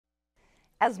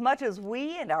As much as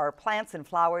we and our plants and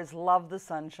flowers love the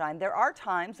sunshine, there are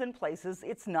times and places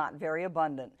it's not very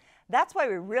abundant. That's why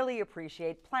we really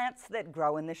appreciate plants that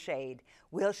grow in the shade.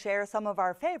 We'll share some of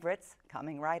our favorites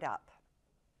coming right up.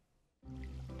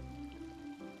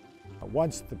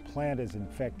 Once the plant is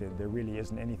infected, there really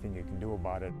isn't anything you can do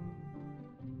about it.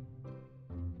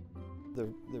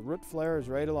 The root flare is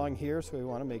right along here, so we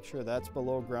want to make sure that's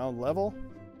below ground level.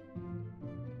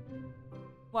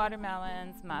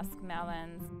 Watermelons,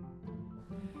 muskmelons.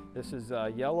 This is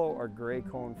yellow or gray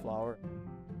coneflower.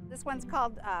 This one's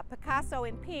called Picasso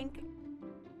in pink.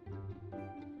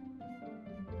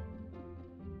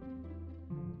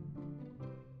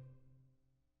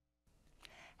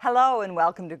 Hello and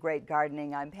welcome to Great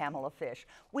Gardening. I'm Pamela Fish.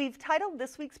 We've titled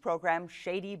this week's program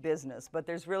Shady Business, but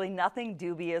there's really nothing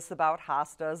dubious about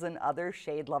hostas and other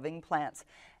shade-loving plants.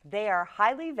 They are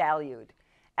highly valued,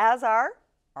 as are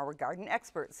our garden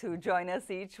experts who join us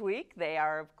each week. They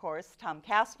are, of course, Tom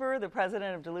Casper, the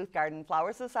president of Duluth Garden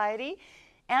Flower Society,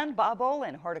 and Bob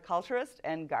Olin, horticulturist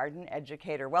and garden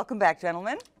educator. Welcome back,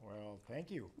 gentlemen. Well, thank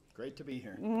you. Great to be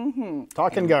here. Mm-hmm.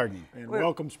 Talking garden. And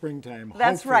welcome springtime.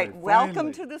 That's right. Hopefully, Welcome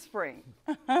finally. to the spring.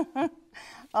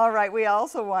 All right. We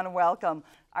also want to welcome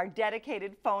our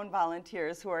dedicated phone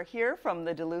volunteers who are here from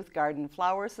the Duluth Garden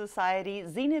Flower Society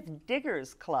Zenith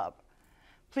Diggers Club.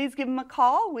 Please give them a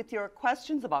call with your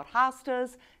questions about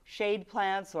hostas, shade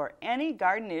plants, or any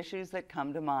garden issues that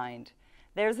come to mind.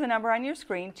 There's the number on your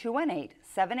screen,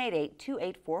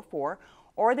 218-788-2844,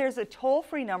 or there's a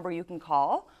toll-free number you can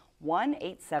call,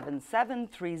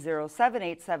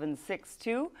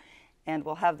 1-877-307-8762, and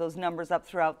we'll have those numbers up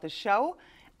throughout the show.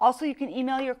 Also, you can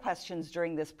email your questions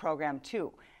during this program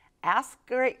too.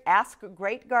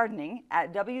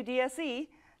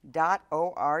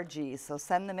 askgreatgardening@wdse.org. So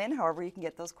send them in, however you can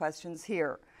get those questions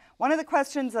here. One of the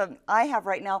questions I have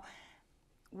right now,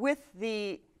 with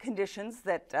the conditions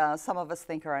that some of us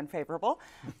think are unfavorable,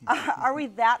 are we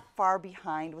that far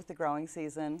behind with the growing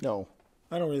season? No.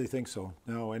 I don't really think so,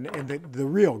 no. And the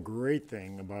real great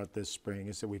thing about this spring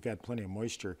is that we've had plenty of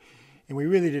moisture. And we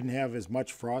really didn't have as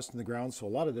much frost in the ground, so a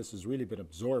lot of this has really been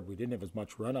absorbed. We didn't have as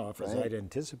much runoff as I'd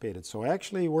anticipated. So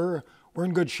actually we're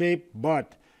in good shape,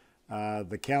 but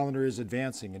the calendar is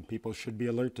advancing and people should be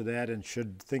alert to that and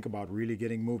should think about really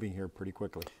getting moving here pretty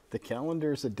quickly. The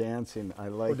calendar's a-dancing. I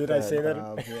like that. Did I say that?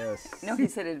 Yes. No, he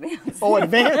said advancing. Oh,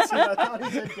 advancing. I thought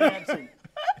he said dancing.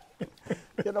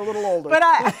 Getting a little older. But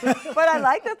I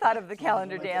like the thought of the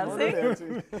calendar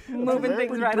dancing, moving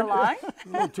things right along. A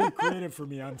little too creative for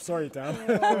me. I'm sorry, Tom.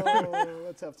 Oh,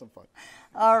 let's have some fun.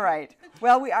 All right.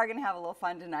 Well, we are going to have a little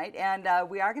fun tonight, and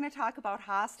we are going to talk about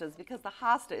hostas because the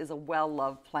hosta is a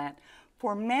well-loved plant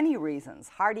for many reasons: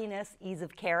 hardiness, ease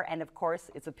of care, and of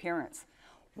course, its appearance.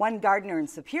 One gardener in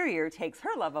Superior takes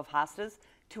her love of hostas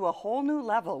to a whole new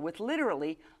level with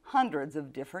literally hundreds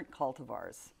of different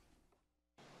cultivars.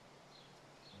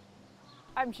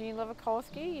 I'm Jean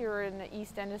Levikowski. You're in the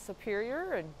East End of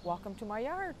Superior, and welcome to my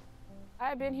yard.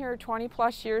 I've been here 20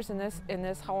 plus years in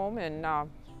this home, and I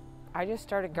just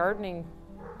started gardening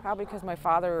probably because my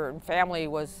father and family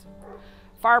was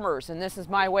farmers, and this is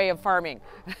my way of farming.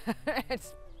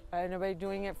 I've been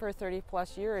doing it for 30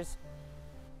 plus years,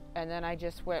 and then I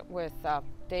just went with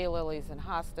daylilies and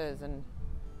hostas and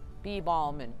bee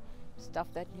balm and stuff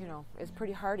that, you know, is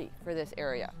pretty hardy for this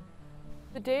area.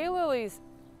 The daylilies,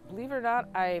 believe it or not,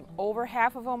 over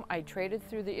half of them I traded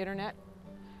through the internet.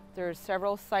 There's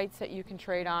several sites that you can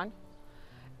trade on,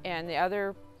 and the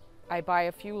other I buy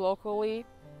a few locally,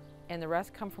 and the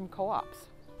rest come from co-ops.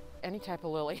 Any type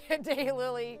of lily,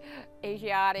 daylily,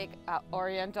 Asiatic,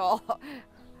 Oriental.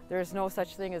 There's no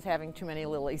such thing as having too many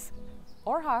lilies,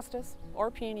 or hostas, or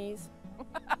peonies.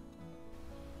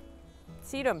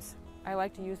 Sedums. I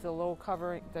like to use the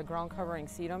ground covering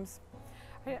sedums.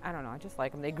 I don't know, I just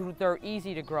like them. They're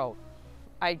easy to grow.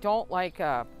 I don't like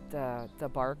the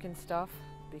bark and stuff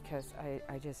because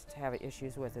I just have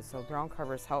issues with it. So ground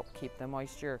covers help keep the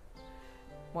moisture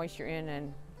in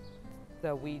and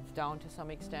the weeds down to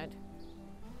some extent.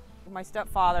 My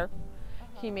stepfather,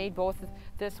 he made both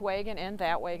this wagon and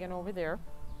that wagon over there.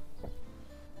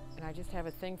 And I just have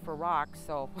a thing for rocks,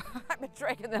 so I've been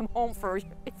dragging them home for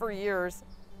years.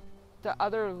 The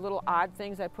other little odd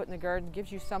things I put in the garden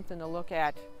gives you something to look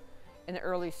at in the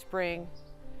early spring,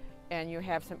 and you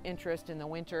have some interest in the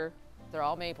winter. They're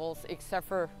all maples except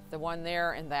for the one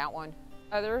there and that one.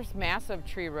 There's massive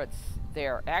tree roots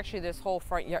there. Actually, this whole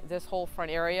front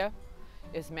area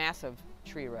is massive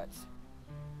tree roots.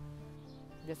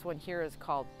 This one here is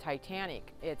called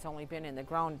Titanic. It's only been in the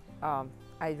ground,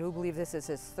 I do believe this is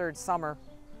his third summer,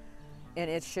 and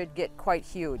it should get quite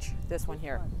huge. This one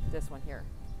here, this one here.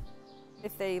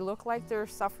 If they look like they're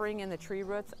suffering in the tree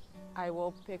roots, I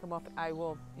will pick them up. I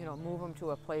will, move them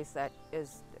to a place that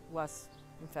is less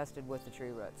infested with the tree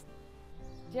roots.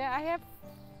 Yeah, I have,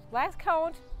 last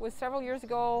count was several years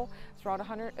ago. It's around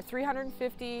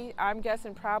 350. I'm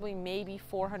guessing probably maybe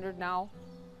 400 now.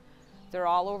 They're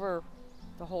all over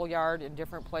the whole yard in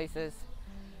different places.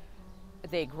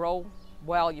 They grow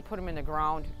well. You put them in the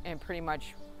ground and pretty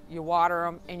much you water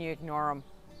them and you ignore them.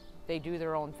 They do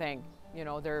their own thing.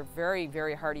 They're very,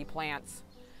 very hardy plants.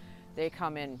 They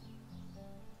come in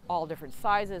all different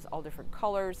sizes, all different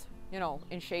colors,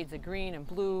 in shades of green and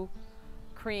blue,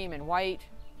 cream and white,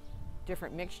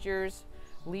 different mixtures,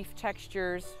 leaf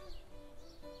textures.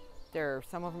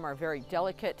 Some of them are very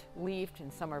delicate leafed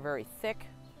and some are very thick.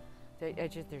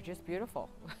 They're just beautiful.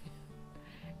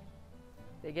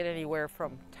 They get anywhere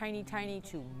from tiny, tiny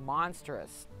to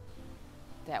monstrous.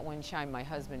 That wind chime my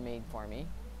husband made for me.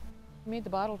 He made the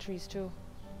bottle trees too.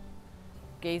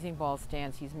 Gazing ball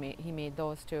stands, he made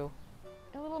those too.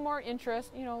 A little more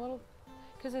interest,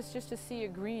 because it's just a sea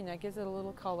of green that gives it a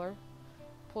little color,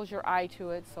 pulls your eye to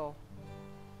it. So,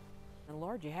 and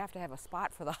Lord, you have to have a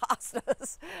spot for the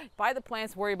hostas. Buy the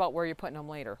plants, worry about where you're putting them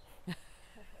later.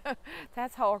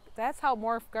 That's how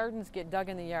more gardens get dug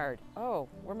in the yard. Oh,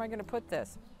 where am I going to put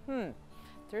this?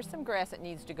 There's some grass that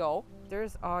needs to go.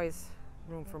 There's always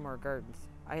room for more gardens.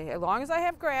 As long as I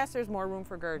have grass, there's more room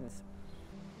for gardens.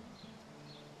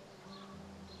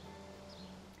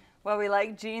 Well, we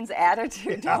like Jean's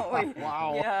attitude, don't we?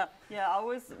 Wow. Yeah,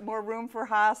 always more room for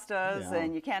hostas, Yeah.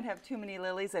 and you can't have too many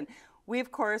lilies. And we,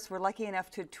 of course, were lucky enough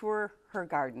to tour her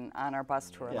garden on our bus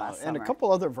tour last summer. And a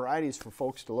couple other varieties for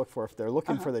folks to look for if they're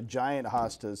looking for the giant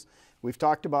hostas. We've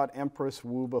talked about Empress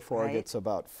Wu before. Right. It's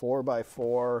about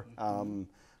 4x4.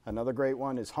 Another great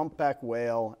one is Humpback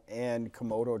Whale and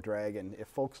Komodo Dragon. If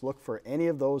folks look for any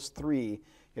of those three,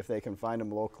 if they can find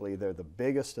them locally, they're the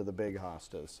biggest of the big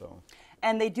hostas. So.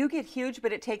 And they do get huge,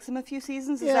 but it takes them a few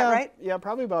seasons, is that right? Yeah,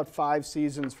 probably about 5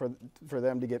 seasons for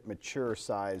them to get mature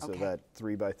size of that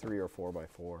 3x3 or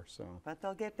 4x4. So. But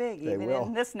they'll get big, They even will.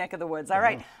 in this neck of the woods. All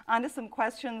right, on to some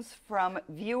questions from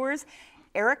viewers.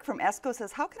 Eric from Esco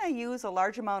says, how can I use a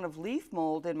large amount of leaf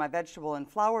mold in my vegetable and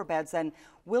flower beds, and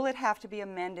will it have to be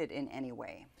amended in any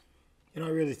way? I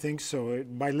really think so.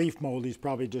 By leaf mold, he's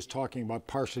probably just talking about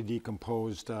partially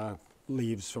decomposed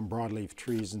leaves from broadleaf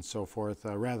trees and so forth,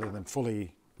 rather than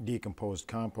fully decomposed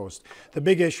compost. The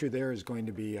big issue there is going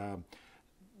to be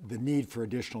the need for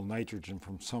additional nitrogen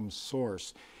from some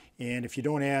source. And if you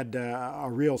don't add a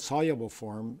real soluble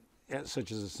form,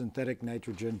 such as a synthetic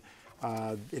nitrogen,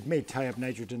 it may tie up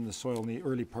nitrogen in the soil in the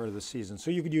early part of the season. So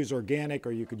you could use organic,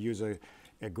 or you could use a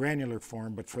granular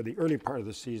form, but for the early part of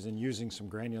the season, using some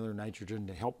granular nitrogen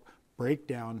to help break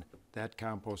down that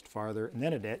compost farther, and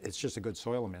then it's just a good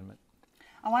soil amendment.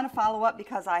 I want to follow up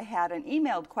because I had an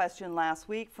emailed question last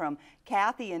week from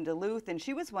Kathy in Duluth, and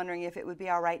she was wondering if it would be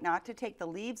all right not to take the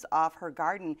leaves off her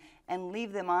garden and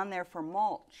leave them on there for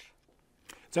mulch.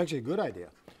 It's actually a good idea,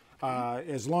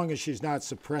 as long as she's not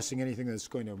suppressing anything that's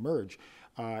going to emerge.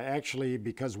 Actually,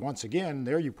 because once again,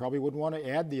 there you probably wouldn't want to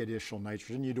add the additional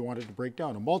nitrogen. You'd want it to break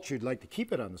down. A mulch, you'd like to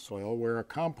keep it on the soil, where a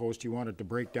compost, you want it to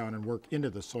break down and work into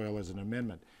the soil as an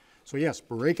amendment. So yes,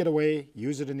 break it away,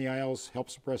 use it in the aisles, help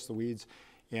suppress the weeds,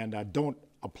 and don't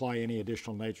apply any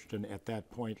additional nitrogen at that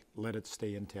point. Let it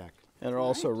stay intact. And it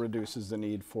also reduces the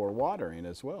need for watering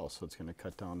as well, so it's going to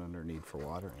cut down on their need for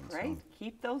watering. Great, So.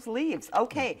 keep those leaves.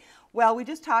 Okay, well, we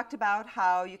just talked about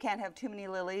how you can't have too many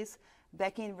lilies.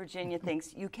 Becky in Virginia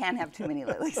thinks you can have too many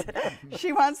lilies.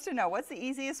 She wants to know, what's the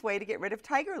easiest way to get rid of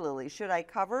tiger lilies? Should I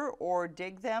cover or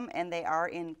dig them? And they are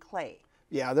in clay.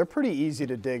 Yeah, they're pretty easy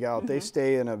to dig out. They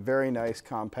stay in a very nice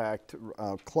compact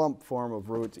clump form of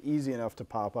roots, easy enough to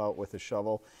pop out with a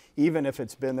shovel. Even if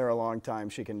it's been there a long time,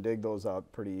 she can dig those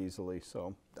out pretty easily.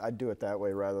 So I'd do it that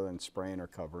way rather than spraying or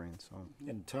covering. So.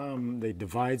 And Tom, they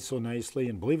divide so nicely,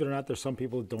 and believe it or not, there's some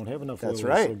people that don't have enough That's lilies,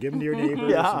 right. so give them to your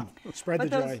neighbors Yeah. and spread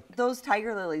But the joy. those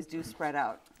tiger lilies do spread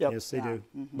out. Yep. Yes, they do.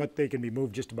 But they can be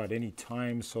moved just about any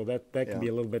time, so that can Yeah. be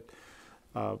a little bit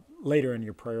later in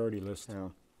your priority list. Yeah.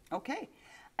 Okay.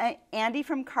 Andy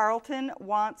from Carlton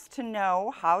wants to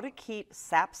know how to keep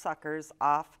sapsuckers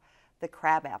off the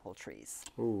crabapple trees.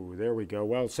 Ooh, there we go.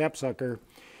 Well, sapsucker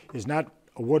is not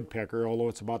a woodpecker, although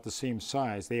it's about the same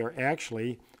size. They are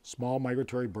actually small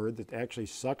migratory bird that actually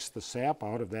sucks the sap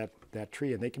out of that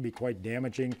tree, and they can be quite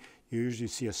damaging. You usually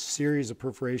see a series of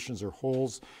perforations or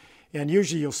holes, and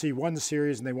usually you'll see one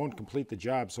series and they won't complete the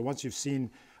job. So once you've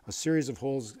seen a series of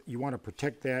holes, you want to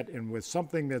protect that, and with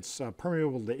something that's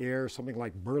permeable to air, something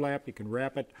like burlap, you can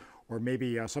wrap it, or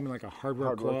maybe something like a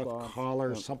hardware cloth cloth.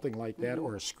 collar, something like that,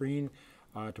 or a screen.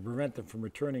 to prevent them from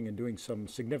returning and doing some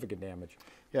significant damage.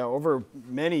 Yeah, over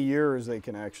many years they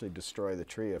can actually destroy the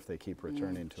tree if they keep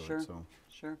returning to Sure, it. So.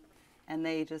 sure. And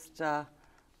they just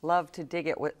love to dig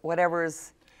at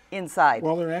whatever's inside.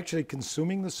 Well, they're actually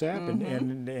consuming the sap,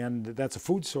 and that's a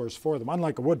food source for them.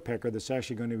 Unlike a woodpecker that's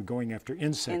actually going to be going after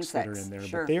insects that are in there.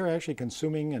 Sure. But they are actually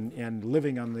consuming and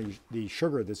living on the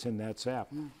sugar that's in that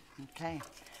sap. Okay.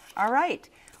 All right.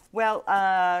 Well,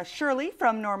 Shirley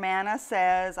from Normanna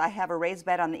says, I have a raised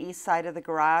bed on the east side of the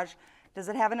garage. Does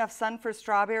it have enough sun for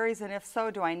strawberries? And if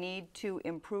so, do I need to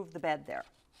improve the bed there?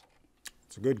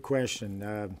 It's a good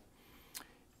question.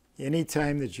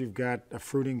 Anytime that you've got a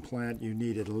fruiting plant, you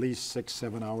need at least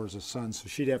 6-7 hours of sun. So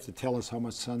she'd have to tell us how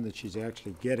much sun that she's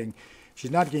actually getting. If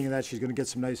she's not getting that, she's going to get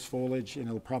some nice foliage, and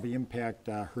it'll probably impact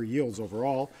her yields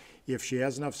overall. If she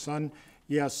has enough sun,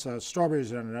 yes,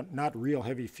 strawberries are not real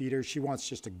heavy feeders. She wants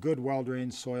just a good,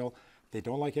 well-drained soil. They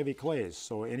don't like heavy clays,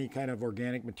 so any kind of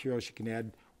organic material she can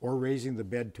add, or raising the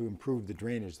bed to improve the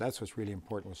drainage. That's what's really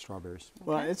important with strawberries.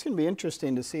 Well, it's going to be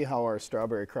interesting to see how our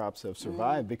strawberry crops have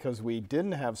survived because we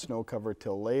didn't have snow cover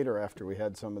till later after we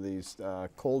had some of these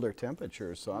colder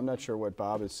temperatures. So I'm not sure what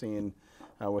Bob is seeing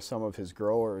with some of his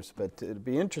growers, but it'd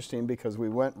be interesting because we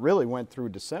really went through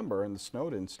December and the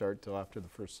snow didn't start till after the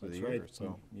first of the year. Right.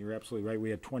 So You're absolutely right. We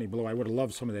had 20 below. I would have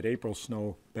loved some of that April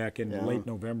snow back in late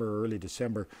November or early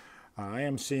December. I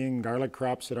am seeing garlic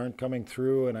crops that aren't coming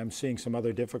through, and I'm seeing some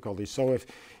other difficulties. So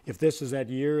if this is that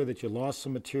year that you lost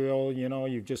some material, you know,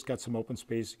 you've just got some open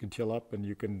space you can till up, and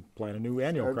you can plant a new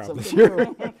annual crop this year.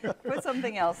 Put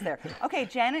something else there. Okay,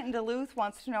 Janet in Duluth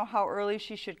wants to know how early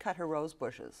she should cut her rose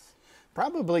bushes.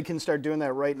 probably can start doing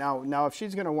that right now. Now, if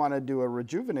she's going to want to do a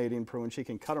rejuvenating prune, she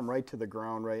can cut them right to the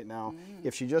ground right now.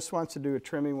 If she just wants to do a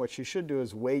trimming, what she should do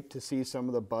is wait to see some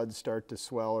of the buds start to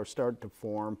swell or start to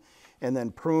form. And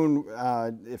then prune,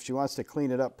 if she wants to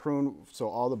clean it up, prune so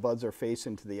all the buds are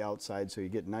facing to the outside so you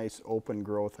get nice open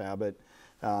growth habit.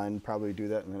 And probably do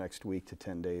that in the next week to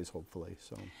 10 days, hopefully.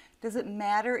 So. Does it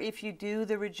matter if you do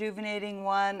the rejuvenating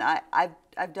one?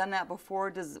 I've done that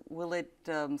before. Will it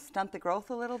stunt the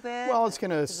growth a little bit? Well, it's going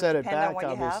to set it back, on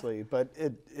obviously, but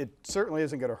it certainly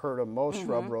isn't going to hurt them. Most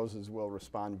shrub roses will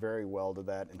respond very well to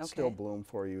that and still bloom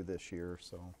for you this year.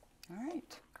 So. All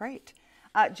right, great.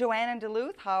 Joanne in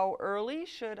Duluth, how early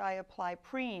should I apply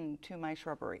preen to my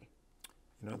shrubbery?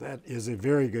 You know, that is a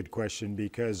very good question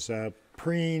because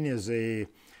preen is a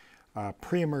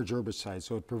pre-emerge herbicide,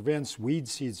 so it prevents weed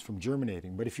seeds from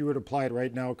germinating. But if you were to apply it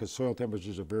right now, because soil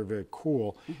temperatures are very, very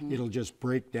cool, it'll just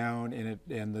break down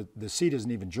and the seed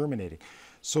isn't even germinating.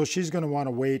 So she's going to want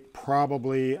to wait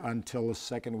probably until the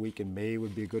second week in May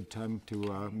would be a good time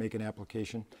to make an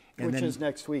application. And Which is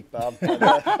next week, Bob. Gee,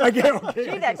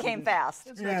 that came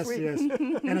fast. Yes, yes.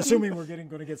 And assuming we're going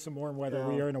to get some warm weather,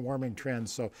 we are in a warming trend,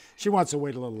 so she wants to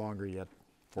wait a little longer yet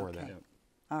for that.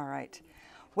 All right.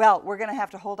 Well, we're going to have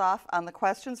to hold off on the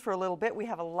questions for a little bit. We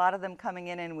have a lot of them coming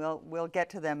in, and we'll get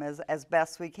to them as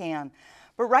best we can.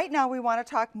 But right now, we want to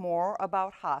talk more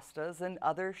about hostas and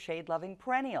other shade-loving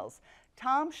perennials.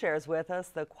 Tom shares with us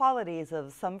the qualities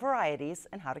of some varieties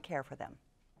and how to care for them.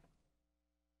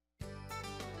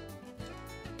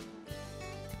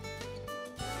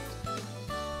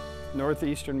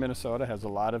 Northeastern Minnesota has a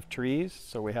lot of trees,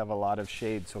 so we have a lot of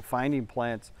shade. So finding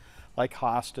plants like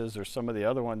hostas or some of the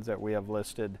other ones that we have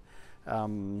listed,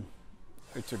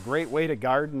 it's a great way to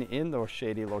garden in those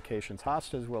shady locations.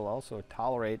 Hostas will also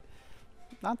tolerate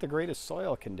not the greatest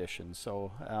soil conditions,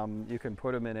 so you can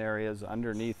put them in areas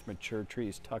underneath mature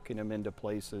trees, tucking them into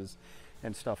places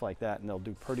and stuff like that, and they'll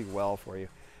do pretty well for you.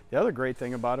 The other great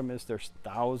thing about them is there's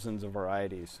thousands of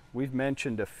varieties. We've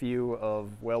mentioned a few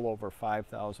of well over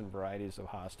 5,000 varieties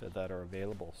of hosta that are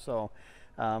available. So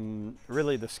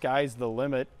really the sky's the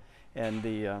limit, and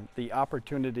the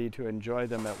opportunity to enjoy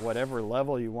them at whatever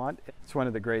level you want. It's one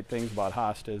of the great things about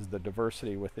hosta is the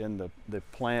diversity within the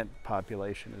plant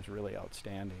population is really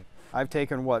outstanding. I've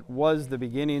taken what was the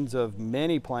beginnings of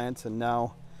many plants and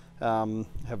now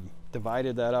have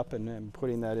divided that up and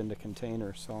putting that into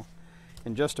containers. So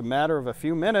in just a matter of a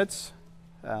few minutes,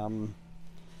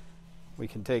 we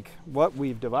can take what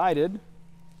we've divided,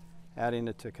 adding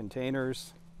it to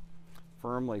containers,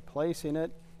 firmly placing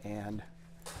it, and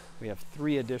we have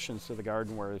 3 additions to the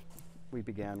garden where we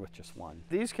began with just 1.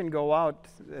 These can go out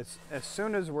as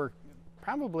soon as we're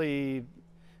probably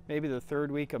maybe the 3rd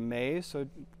week of May, so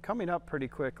coming up pretty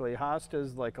quickly.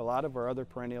 Hostas, like a lot of our other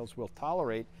perennials, will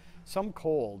tolerate some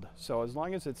cold. So as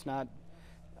long as it's not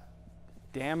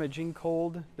damaging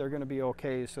cold, they're going to be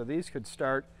okay. So these could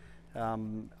start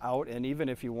out, and even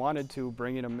if you wanted to,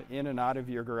 bringing them in and out of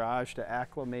your garage to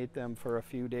acclimate them for a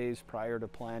few days prior to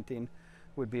planting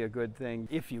would be a good thing.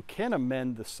 If you can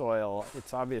amend the soil,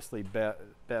 it's obviously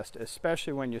best,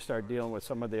 especially when you start dealing with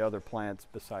some of the other plants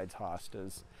besides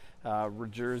hostas.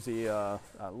 Regerzia,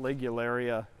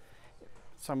 Ligularia,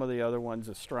 some of the other ones,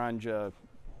 Astrangia,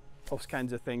 those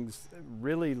kinds of things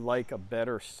really like a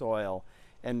better soil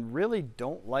and really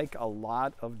don't like a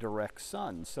lot of direct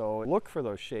sun. So look for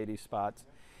those shady spots.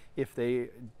 If they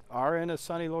are in a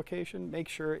sunny location, make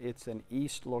sure it's an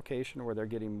east location where they're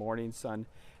getting morning sun.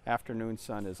 Afternoon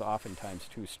sun is oftentimes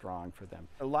too strong for them.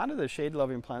 A lot of the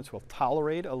shade-loving plants will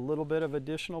tolerate a little bit of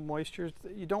additional moisture.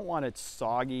 You don't want it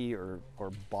soggy or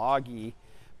boggy,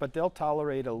 but they'll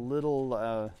tolerate a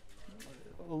little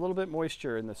bit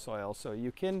moisture in the soil. So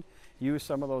you can use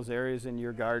some of those areas in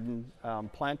your garden.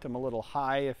 Plant them a little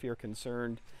high if you're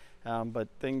concerned. But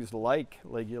things like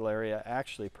Ligularia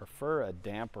actually prefer a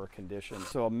damper condition.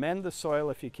 So amend the soil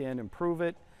if you can, improve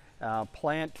it.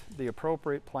 Plant the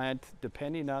appropriate plant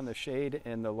depending on the shade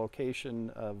and the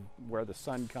location of where the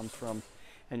sun comes from,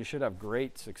 and you should have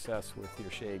great success with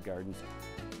your shade gardens.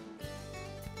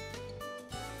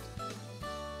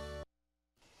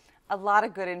 A lot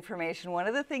of good information. One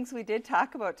of the things we did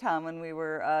talk about, Tom, when we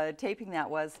were taping that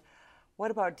was,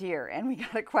 what about deer? And we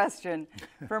got a question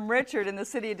from Richard in the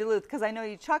city of Duluth, because I know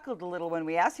you chuckled a little when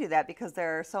we asked you that because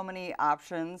there are so many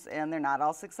options and they're not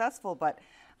all successful. But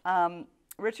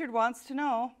Richard wants to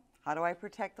know, how do I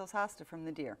protect those hosta from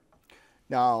the deer?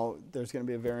 Now, there's going to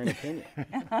be a varying opinion.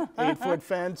 8-foot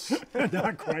fence.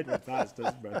 Not quite with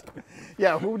hostas, but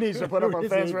Yeah, who needs to put up a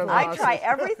fence with I hostas? try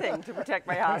everything to protect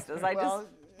my hostas. I just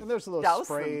And there's little douse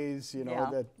them. sprays, you know,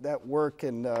 Yeah. that work,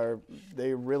 and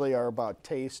they really are about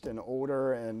taste and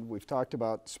odor. And we've talked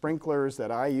about sprinklers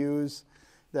that I use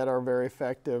that are very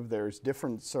effective. There's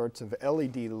different sorts of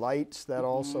LED lights that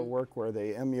also work, where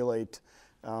they emulate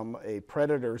a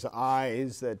predator's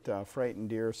eyes that frighten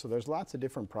deer. So there's lots of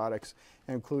different products,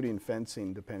 including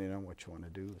fencing, depending on what you want to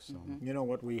do. So you know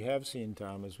what we have seen,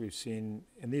 Tom, is we've seen,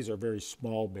 and these are very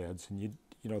small beds, and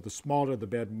you know, the smaller the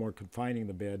bed, more confining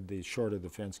the bed, the shorter the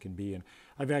fence can be. And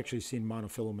I've actually seen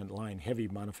monofilament line, heavy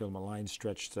monofilament line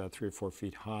stretched 3 or 4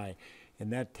 feet high,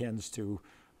 and that tends to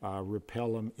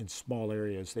repel them in small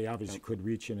areas. They obviously could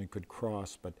reach in and could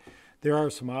cross, but there are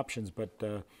some options. But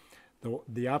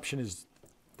the option is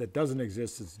that doesn't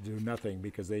exist is to do nothing,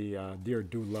 because they deer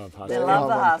do love hostas. They love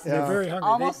the hostas. They're very hungry.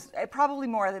 Almost, probably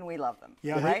more than we love them.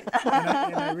 Yeah, right?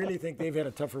 and I really think they've had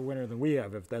a tougher winter than we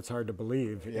have, if that's hard to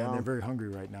believe. Yeah. And they're very hungry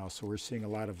right now, so we're seeing a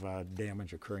lot of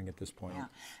damage occurring at this point. Yeah.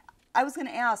 I was going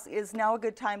to ask, is now a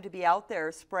good time to be out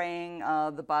there spraying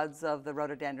the buds of the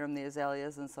rhododendron, the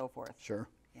azaleas, and so forth? sure.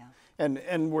 Yeah. And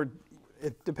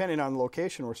depending on the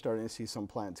location, we're starting to see some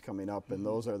plants coming up, and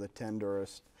those are the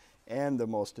tenderest and the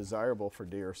most desirable for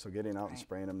deer. So getting out and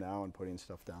spraying them now and putting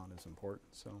stuff down is important.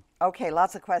 So Okay,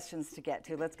 lots of questions to get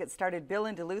to. Let's get started. Bill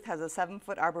in Duluth has a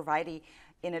 7-foot arborvitae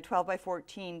in a 12 by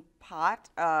 14 pot,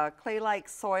 clay-like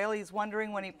soil. He's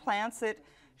wondering, when he plants it,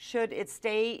 should it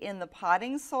stay in the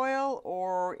potting soil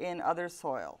or in other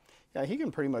soil? yeah, he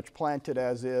can pretty much plant it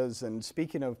as is. And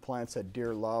speaking of plants that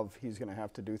deer love, he's going to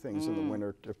have to do things in the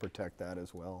winter to protect that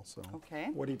as well. So Okay.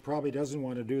 What he probably doesn't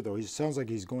want to do, though, he sounds like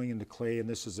he's going into clay, and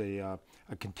this is a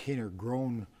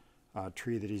container-grown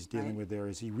tree that he's dealing with there,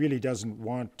 is he really doesn't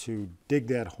want to dig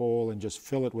that hole and just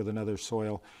fill it with another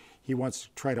soil. He wants to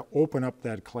try to open up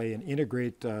that clay and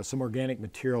integrate some organic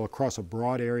material across a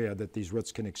broad area that these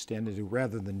roots can extend into,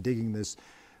 rather than digging this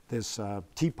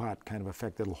teapot kind of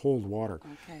effect that'll hold water.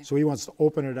 Okay. So he wants to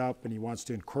open it up, and he wants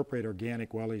to incorporate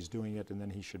organic while he's doing it, and then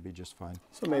he should be just fine.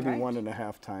 So maybe All right.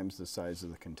 1.5 times the size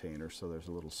of the container, so there's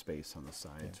a little space on the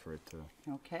sides for it to.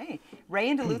 Okay. Ray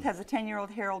in Duluth has a 10-year-old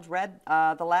Harold Red.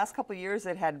 The last couple of years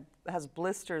it has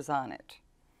blisters on it.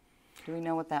 Do we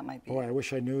know what that might be? Boy, I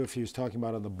wish I knew if he was talking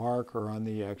about on the bark or on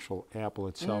the actual apple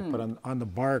itself. But on the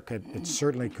bark, it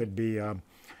certainly could be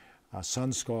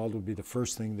sun scald would be the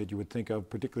first thing that you would think of,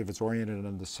 particularly if it's oriented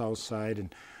on the south side.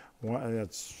 And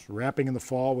that's wrapping in the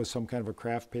fall with some kind of a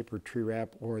craft paper tree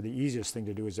wrap, or the easiest thing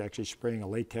to do is actually spraying a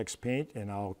latex paint. And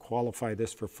I'll qualify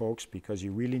this for folks, because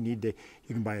you really need to,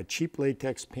 you can buy a cheap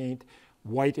latex paint,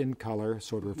 white in color,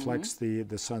 so it reflects the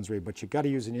sun's ray, but you got to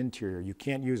use an interior. You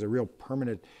can't use a real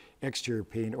permanent exterior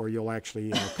paint, or you'll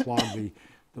actually clog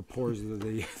the pores of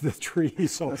the tree.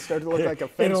 So It'll start to look like a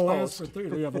fence it'll last post.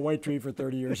 you have a white tree for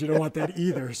 30 years. You don't want that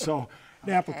either. So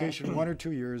an application, 1 or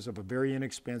 2 years of a very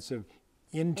inexpensive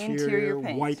interior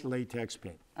paint. white latex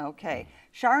paint. Okay.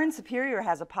 Sharon Superior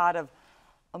has a pot of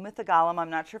Omythogalum. I'm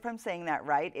not sure if I'm saying that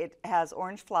right. It has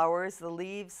orange flowers. The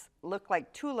leaves look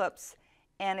like tulips,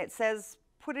 and it says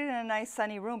put it in a nice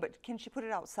sunny room, but can she put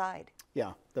it outside?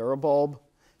 Yeah, they're a bulb.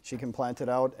 She can plant it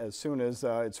out as soon as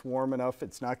it's warm enough.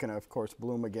 It's not going to, of course,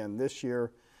 bloom again this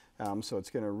year. So it's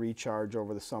going to recharge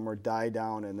over the summer, die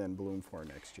down, and then bloom for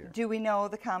next year. Do we know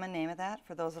the common name of that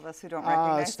for those of us who don't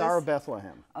recognize Star this? of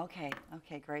Bethlehem. Okay,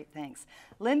 great, thanks.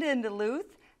 Linda in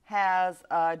Duluth has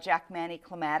Jackmanii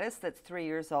clematis that's 3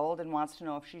 years old and wants to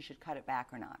know if she should cut it back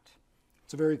or not.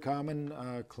 It's a very common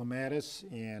clematis,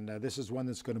 and this is one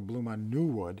that's going to bloom on new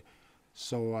wood.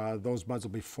 So those buds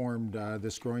will be formed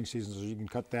this growing season, so you can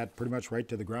cut that pretty much right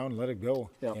to the ground and let it go,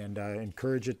 and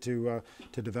encourage it to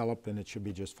develop, and it should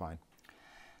be just fine.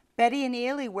 Betty and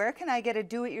Ely, where can I get a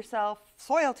do-it-yourself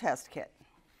soil test kit?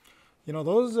 You know,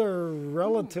 those are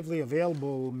relatively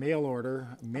available mail order.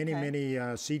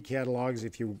 Many seed catalogs.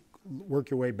 If you work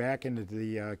your way back into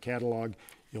the catalog,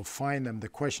 you'll find them. The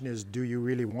question is, do you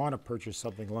really want to purchase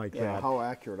something like that? How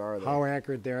accurate are they? How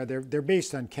accurate they are. They're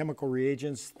based on chemical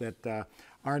reagents that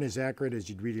aren't as accurate as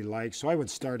you'd really like. So I would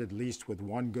start at least with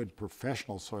one good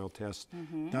professional soil test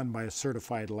done by a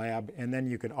certified lab, and then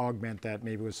you could augment that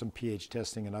maybe with some pH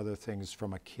testing and other things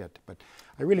from a kit. But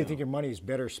I really think your money is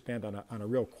better spent on a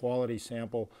real quality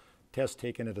sample test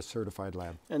taken at a certified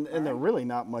lab. And they're really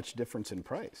not much difference in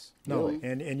price. No, Really.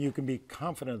 and you can be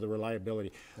confident of the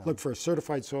reliability. Look, for a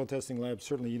certified soil testing lab,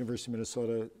 certainly University of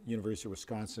Minnesota, University of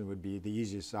Wisconsin would be the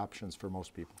easiest options for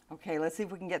most people. Okay, let's see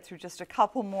if we can get through just a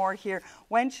couple more here.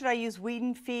 When should I use weed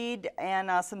and feed, and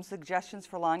some suggestions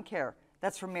for lawn care?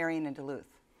 That's from Marion in Duluth.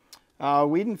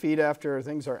 Weed and feed after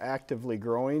things are actively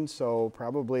growing, so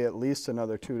probably at least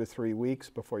another 2 to 3 weeks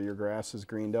before your grass is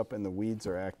greened up and the weeds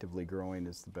are actively growing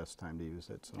is the best time to use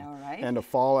it. So. All right. And a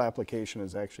fall application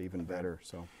is actually even better.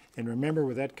 So. And remember,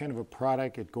 with that kind of a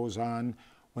product, it goes on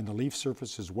when the leaf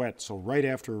surface is wet, so right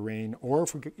after a rain, or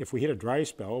if we hit a dry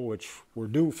spell, which we're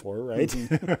due for, right?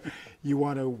 You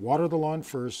want to water the lawn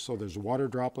first so there's water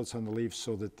droplets on the leaves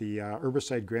so that the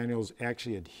herbicide granules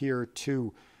actually adhere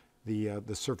to the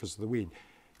surface of the weed.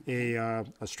 A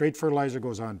straight fertilizer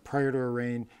goes on prior to a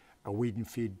rain. A weed and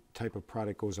feed type of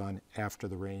product goes on after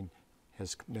the rain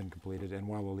has been completed and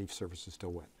while the leaf surface is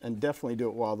still wet. And definitely do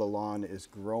it while the lawn is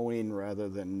growing rather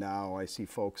than now. I see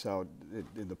folks out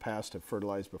in the past have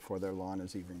fertilized before their lawn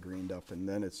is even greened up, and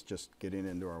then it's just getting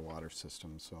into our water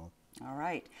system. So. All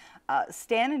right.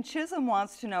 Stan in Chisholm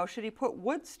wants to know, should he put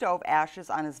wood stove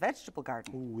ashes on his vegetable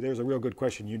garden? Ooh, there's a real good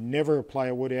question. You never apply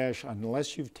a wood ash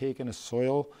unless you've taken a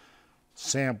soil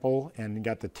sample and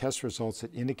got the test results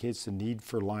that indicates the need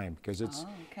for lime, because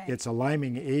it's a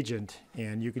liming agent,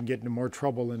 and you can get into more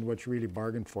trouble than what you really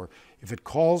bargained for. If it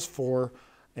calls for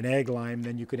an ag lime,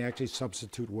 then you can actually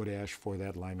substitute wood ash for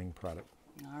that liming product.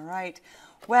 All right.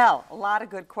 Well, a lot of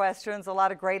good questions, a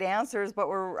lot of great answers, but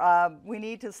we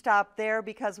need to stop there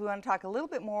because we want to talk a little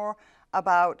bit more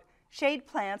about shade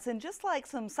plants. And just like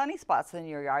some sunny spots in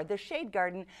your yard, the shade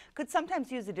garden could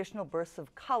sometimes use additional bursts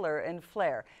of color and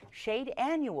flair. Shade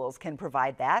annuals can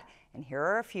provide that, and here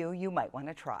are a few you might want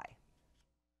to try.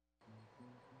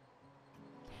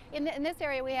 In this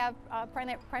area we have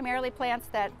primarily plants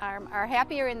that are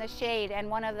happier in the shade, and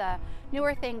one of the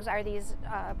newer things are these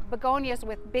begonias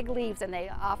with big leaves, and they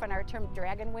often are termed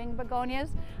dragon wing begonias.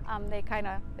 They kind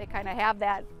of have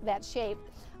that shape,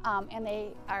 and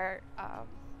they are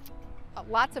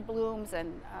lots of blooms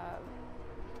and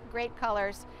great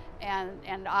colors,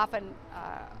 and often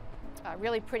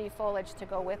really pretty foliage to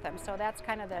go with them. So that's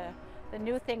kind of the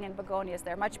new thing in begonias.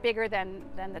 They're much bigger than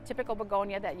the typical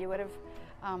begonia that you would have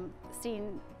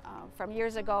seen from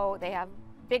years ago. They have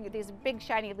these big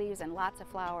shiny leaves and lots of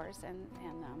flowers, and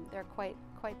they're quite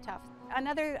tough.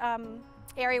 Another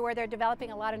area where they're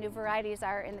developing a lot of new varieties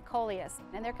are in the coleus,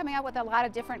 and they're coming out with a lot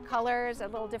of different colors, a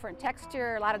little different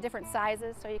texture, a lot of different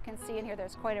sizes. So you can see in here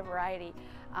there's quite a variety.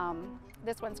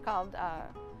 This one's called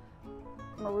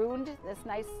marooned, this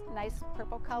nice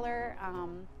purple color.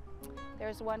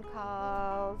 There's one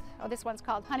called, this one's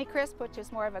called Honeycrisp, which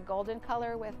is more of a golden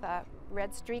color with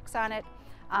red streaks on it.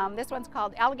 This one's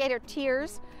called Alligator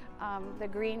Tears, the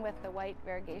green with the white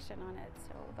variegation on it.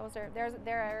 So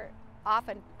there are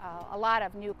often a lot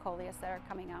of new coleus that are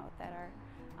coming out that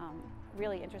are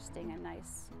really interesting and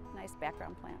nice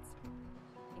background plants.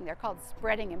 They're called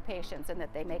spreading impatiens in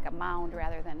that they make a mound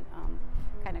rather than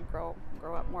kind of grow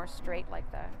up more straight like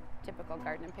the typical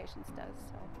garden impatiens does.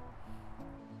 So.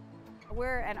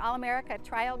 We're an All-America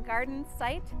trial garden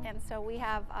site, and so we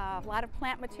have a lot of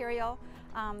plant material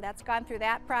that's gone through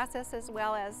that process, as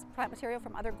well as plant material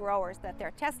from other growers that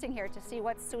they're testing here to see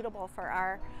what's suitable for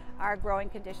our growing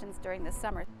conditions during the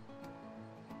summer.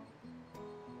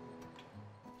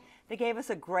 They gave us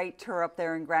a great tour up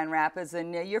there in Grand Rapids,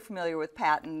 and you're familiar with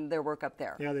Pat and their work up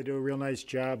there. Yeah, they do a real nice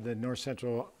job. The North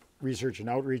Central Research and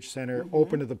Outreach Center,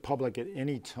 open to the public at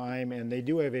any time, and they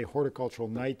do have a horticultural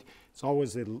night. It's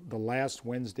always the last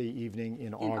Wednesday evening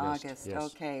in August.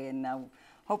 Yes. Okay, and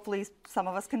hopefully some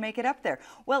of us can make it up there.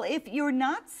 Well, if you're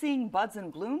not seeing buds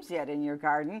and blooms yet in your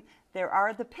garden, there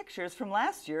are the pictures from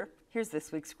last year. Here's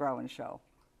this week's Grow and Show.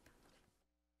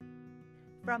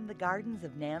 From the gardens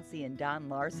of Nancy and Don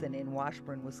Larson in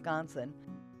Washburn, Wisconsin,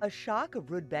 a shock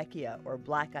of Rudbeckia, or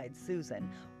black-eyed Susan,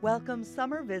 welcomes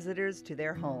summer visitors to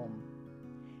their home.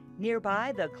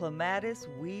 Nearby, the clematis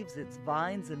weaves its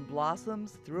vines and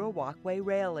blossoms through a walkway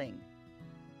railing.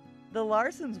 The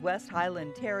Larson's West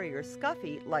Highland Terrier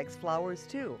Scuffy likes flowers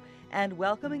too, and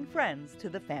welcoming friends to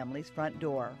the family's front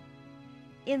door.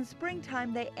 In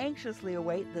springtime, they anxiously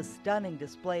await the stunning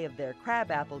display of their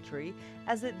crabapple tree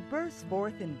as it bursts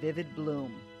forth in vivid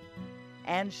bloom.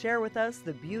 And share with us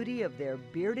the beauty of their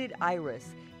bearded iris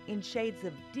in shades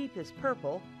of deepest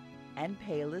purple and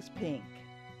palest pink.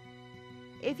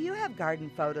 If you have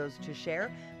garden photos to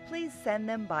share, please send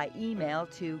them by email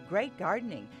to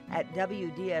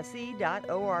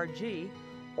greatgardening@wdse.org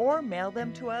or mail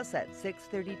them to us at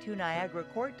 632 Niagara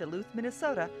Court, Duluth,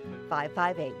 Minnesota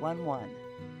 55811.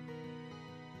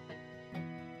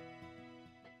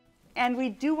 And we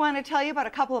do want to tell you about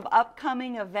a couple of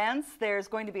upcoming events. There's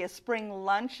going to be a spring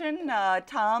luncheon.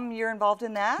 Tom, you're involved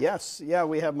in that? Yes, yeah,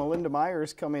 we have Melinda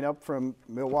Myers coming up from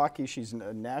Milwaukee. She's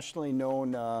a nationally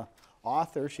known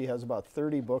author. She has about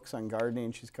 30 books on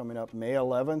gardening. She's coming up May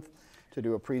 11th to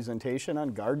do a presentation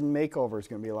on garden makeover. It's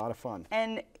going to be a lot of fun.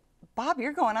 And Bob,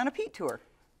 you're going on a peat tour.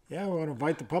 Yeah, we want to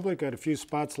invite the public. Got a few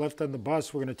spots left on the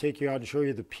bus. We're going to take you out and show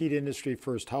you the peat industry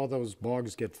first, how those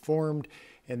bogs get formed,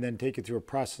 and then take you through a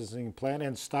processing plant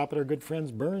and stop at our good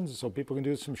friends Burns so people can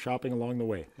do some shopping along the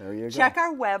way. There you go. Check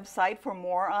our website for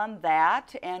more on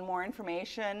that and more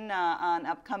information on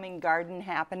upcoming garden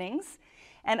happenings.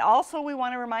 And also we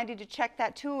want to remind you to check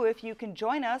that too if you can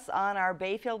join us on our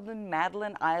Bayfield and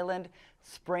Madeline Island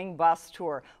Spring Bus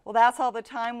Tour. Well, that's all the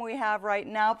time we have right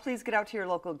now. Please get out to your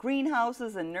local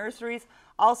greenhouses and nurseries.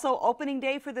 Also, opening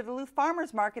day for the Duluth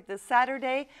Farmers Market this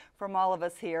Saturday. From all of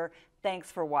us here,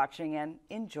 thanks for watching and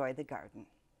enjoy the garden.